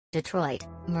Detroit,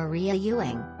 Maria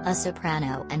Ewing, a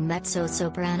soprano and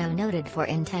mezzo-soprano noted for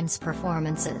intense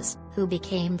performances, who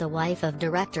became the wife of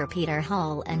director Peter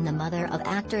Hall and the mother of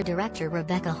actor-director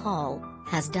Rebecca Hall,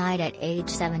 has died at age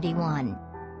 71.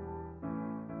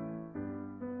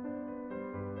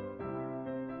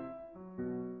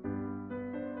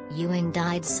 Ewing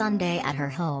died Sunday at her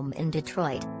home in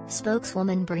Detroit,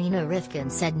 spokeswoman Bryna Rifkin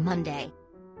said Monday.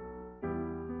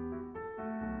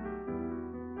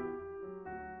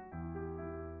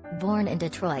 Born in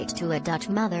Detroit to a Dutch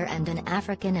mother and an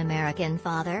African-American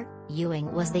father,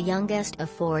 Ewing was the youngest of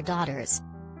 4 daughters.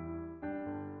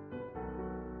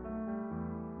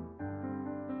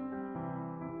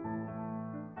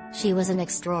 She was an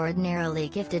extraordinarily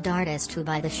gifted artist who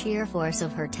by the sheer force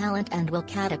of her talent and will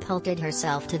catapulted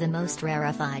herself to the most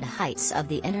rarefied heights of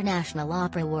the international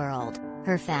opera world,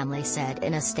 her family said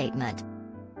in a statement.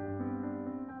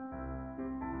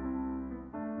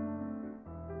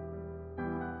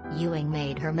 Ewing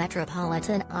made her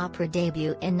Metropolitan Opera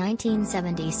debut in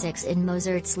 1976 in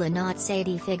Mozart's La Nozze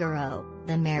di Figaro,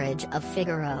 The Marriage of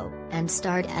Figaro, and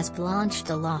starred as Blanche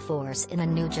de la Force in a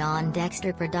new John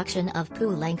Dexter production of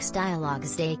Poulenc's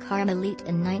Dialogues des Carmélites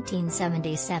in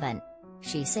 1977.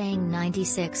 She sang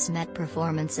 96 Met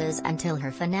performances until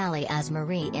her finale as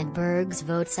Marie in Berg's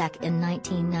Wozzeck in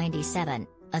 1997.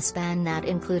 A span that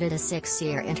included a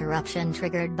 6-year interruption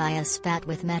triggered by a spat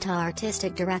with Met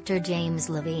artistic director James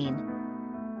Levine.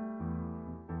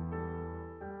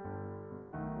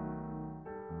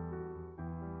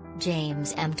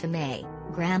 James M. Tomei,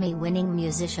 Grammy-winning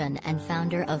musician and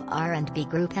founder of R&B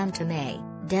group M. Tomei,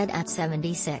 dead at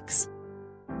 76.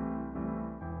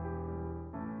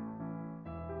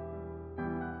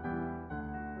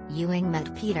 Ewing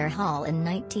met Peter Hall in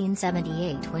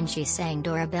 1978 when she sang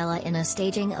Dorabella in a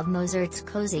staging of Mozart's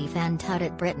Così fan tutte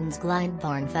at Britain's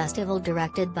Glyndebourne Festival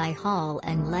directed by Hall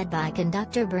and led by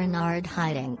conductor Bernard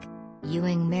Haitink.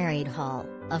 Ewing married Hall,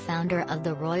 a founder of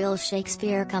the Royal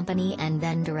Shakespeare Company and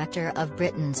then director of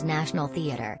Britain's National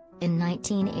Theatre, in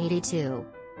 1982.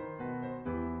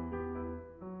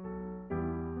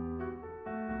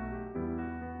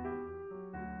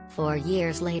 Four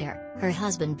years later, her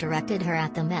husband directed her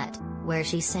at the Met, where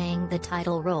she sang the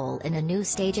title role in a new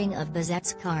staging of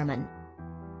Bizet's Carmen.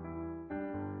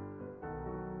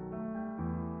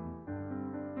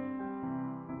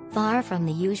 Far from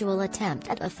the usual attempt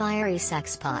at a fiery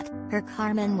sexpot, her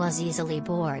Carmen was easily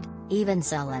bored, even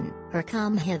sullen, her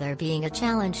come hither being a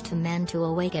challenge to men to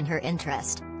awaken her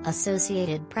interest,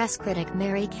 Associated Press critic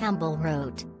Mary Campbell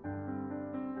wrote.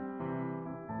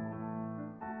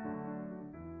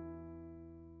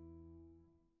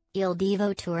 Il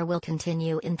Divo tour will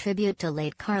continue in tribute to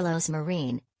late Carlos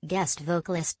Marín, guest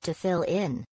vocalist to fill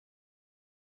in.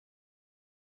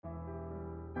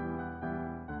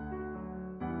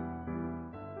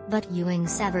 But Ewing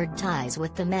severed ties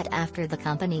with the Met after the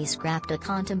company scrapped a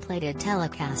contemplated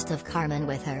telecast of Carmen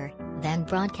with her, then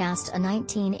broadcast a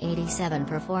 1987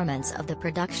 performance of the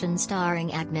production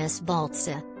starring Agnes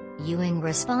Baltza. Ewing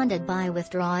responded by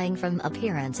withdrawing from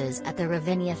appearances at the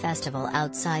Ravinia Festival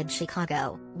outside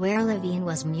Chicago, where Levine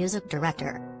was music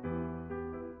director.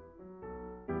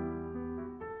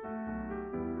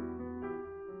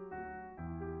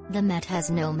 The Met has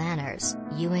no manners,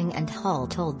 Ewing and Hall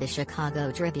told the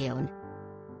Chicago Tribune.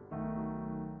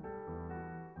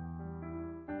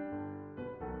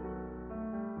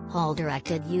 Hall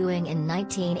directed Ewing in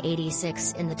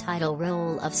 1986 in the title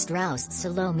role of Strauss'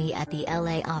 Salome at the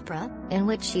LA Opera, in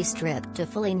which she stripped to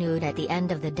fully nude at the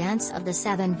end of the Dance of the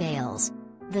Seven Veils.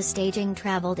 The staging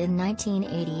traveled in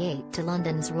 1988 to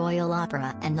London's Royal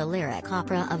Opera and the Lyric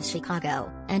Opera of Chicago,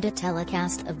 and a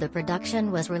telecast of the production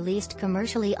was released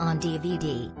commercially on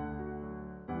DVD.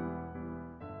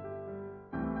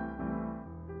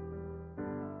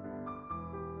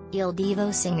 Il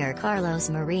Divo singer Carlos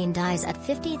Marín dies at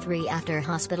 53 after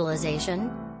hospitalization.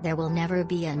 There will never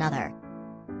be another.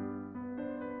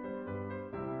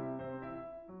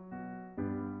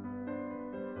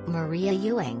 Maria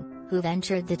Ewing, who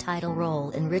ventured the title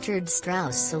role in Richard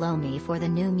Strauss' Salome for the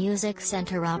New Music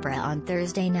Center Opera on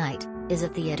Thursday night, is a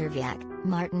theatervieck,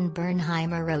 Martin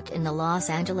Bernheimer wrote in the Los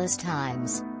Angeles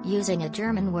Times, using a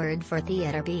German word for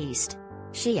theater beast.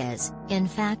 She is, in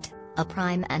fact, a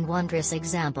prime and wondrous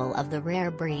example of the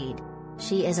rare breed.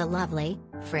 She is a lovely,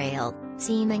 frail,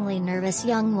 seemingly nervous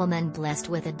young woman blessed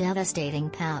with a devastating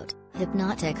pout,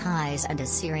 hypnotic eyes and a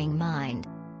searing mind.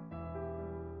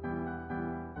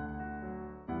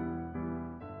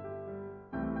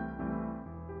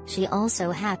 She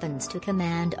also happens to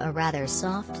command a rather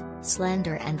soft,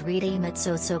 slender and reedy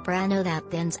mezzo-soprano that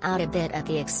thins out a bit at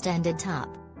the extended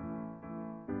top.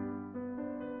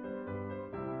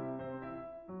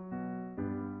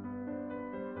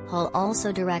 Hall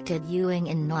also directed Ewing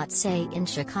in Not Say in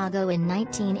Chicago in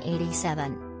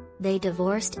 1987. They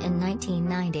divorced in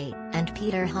 1990, and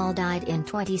Peter Hall died in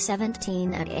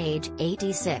 2017 at age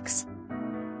 86.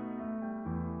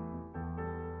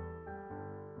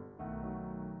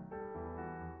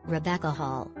 Rebecca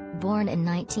Hall, born in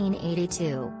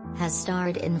 1982, has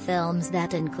starred in films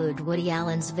that include Woody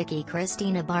Allen's Vicky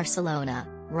Cristina Barcelona,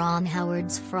 Ron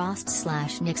Howard's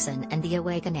Frost/Nixon and The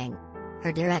Awakening.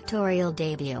 Her directorial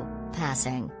debut,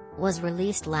 Passing, was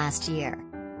released last year.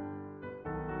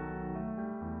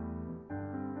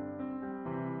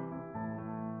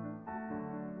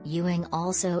 Ewing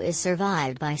also is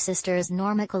survived by sisters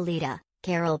Norma Colita,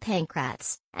 Carol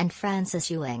Pankratz, and Frances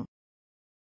Ewing.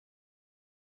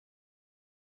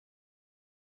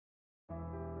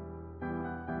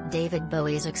 David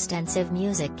Bowie's extensive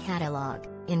music catalog,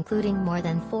 including more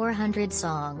than 400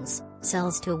 songs,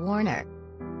 sells to Warner,